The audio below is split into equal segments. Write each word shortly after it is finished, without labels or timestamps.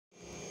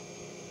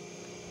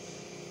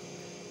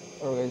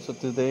Alright, so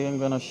today I'm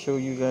gonna show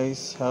you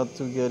guys how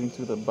to get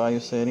into the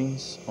BIOS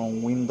settings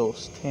on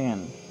Windows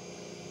 10.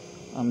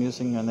 I'm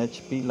using an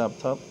HP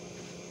laptop.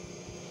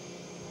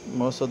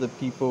 Most of the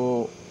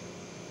people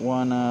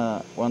want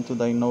to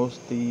diagnose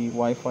the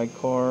Wi-Fi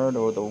card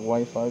or the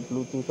Wi-Fi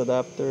Bluetooth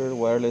adapter,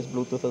 wireless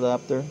Bluetooth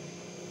adapter,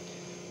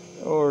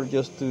 or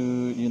just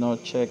to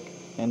check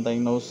and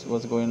diagnose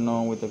what's going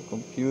on with the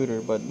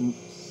computer. But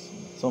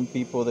some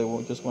people they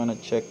will just want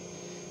to check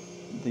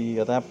the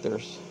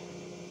adapters.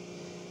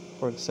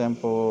 For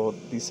example,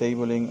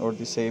 disabling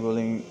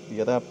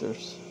the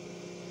adapters.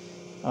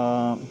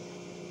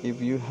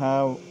 If you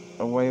have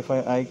a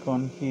Wi-Fi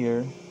icon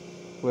here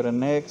with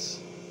an X,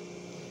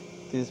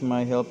 this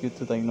might help you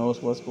to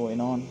diagnose what's going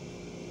on.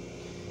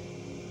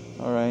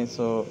 Alright,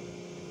 so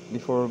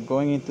before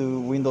going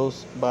into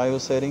Windows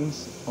BIOS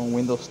settings on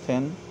Windows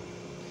 10,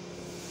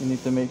 you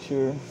need to make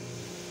sure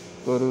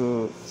go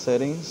to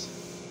settings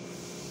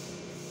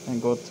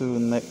and go to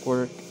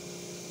network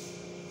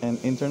and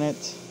internet,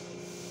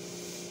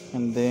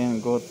 and then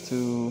go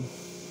to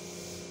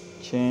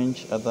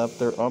change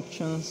adapter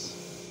options.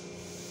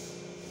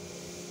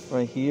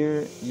 Right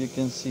here you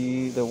can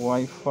see the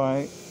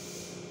Wi-Fi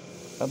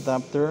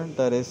adapter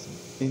that is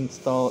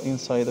installed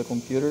inside the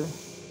computer,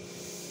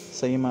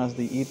 same as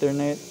the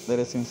Ethernet that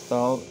is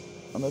installed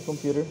on the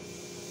computer.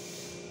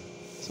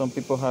 Some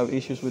people have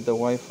issues with the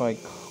Wi-Fi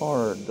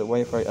card, the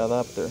Wi-Fi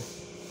adapter.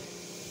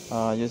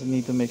 You just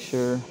need to make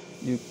sure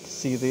you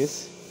see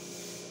this.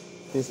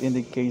 This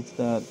indicates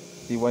that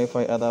the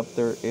Wi-Fi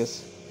adapter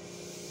is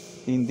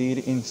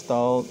indeed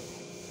installed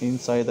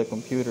inside the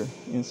computer.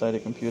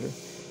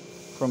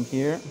 From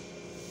here,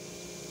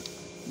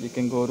 you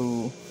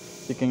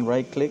can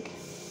right click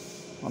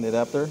on the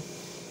adapter.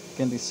 You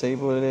can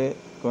disable it,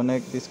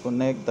 connect,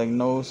 disconnect,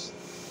 diagnose,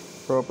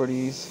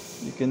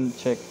 properties. You can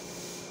check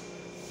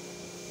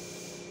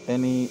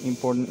any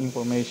important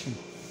information.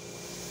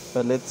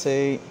 But let's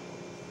say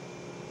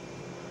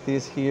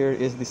this here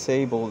is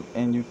disabled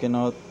and you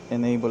cannot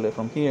enable it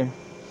from here.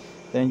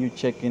 Then you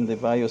check in the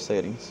BIOS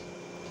settings.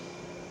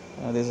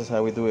 This is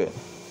how we do it.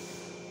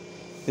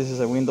 This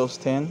is a Windows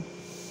 10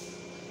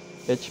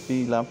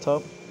 HP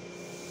laptop.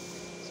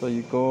 So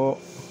you go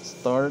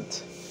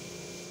start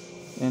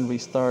and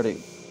restart it.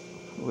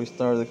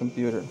 Restart the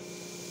computer.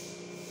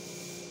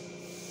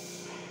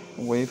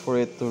 Wait for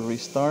it to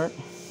restart.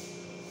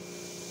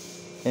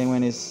 And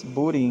when it's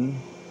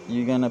booting,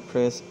 you're gonna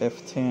press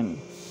F10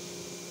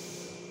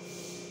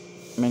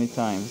 many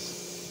times.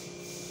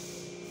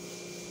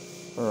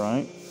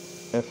 Alright,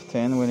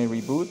 F10 when it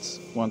reboots.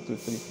 1, 2,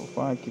 3, 4,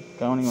 5. Keep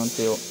counting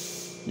until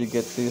you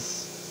get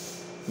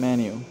this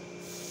menu.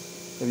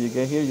 If you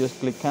get here, just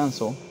click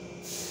cancel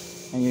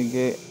and you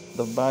get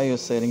the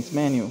BIOS settings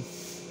menu.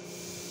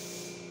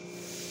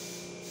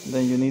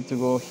 Then you need to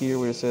go here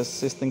where it says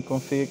system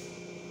config,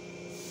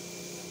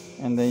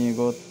 and then you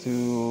go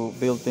to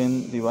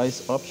built-in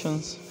device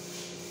options.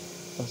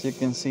 As you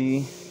can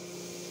see,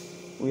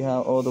 we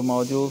have all the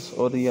modules,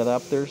 all the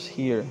adapters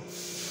here.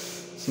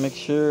 So make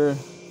sure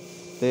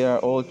they are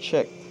all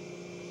checked,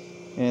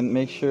 and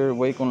make sure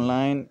wake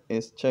online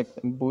is checked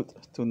and boot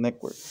to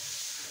network.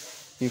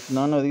 If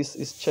none of this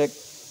is checked,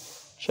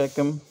 check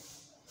them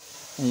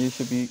and you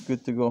should be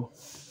good to go.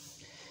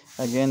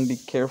 Again, be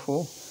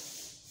careful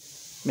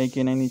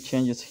making any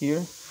changes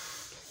here.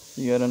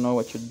 You gotta know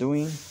what you're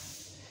doing,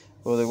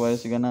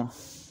 otherwise you're gonna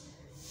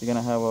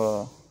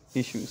have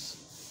issues,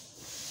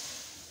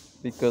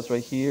 because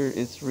right here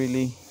it's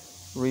really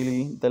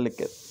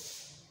delicate.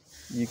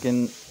 You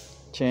can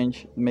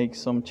make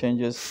some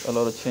changes, a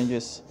lot of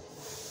changes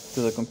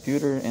to the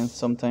computer, and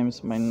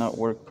sometimes might not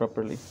work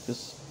properly.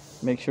 Just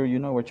make sure you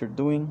know what you're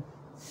doing.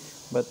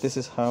 But this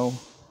is how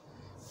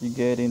you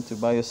get into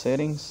BIOS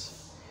settings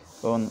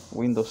on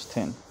Windows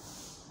 10.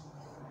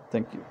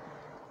 Thank you.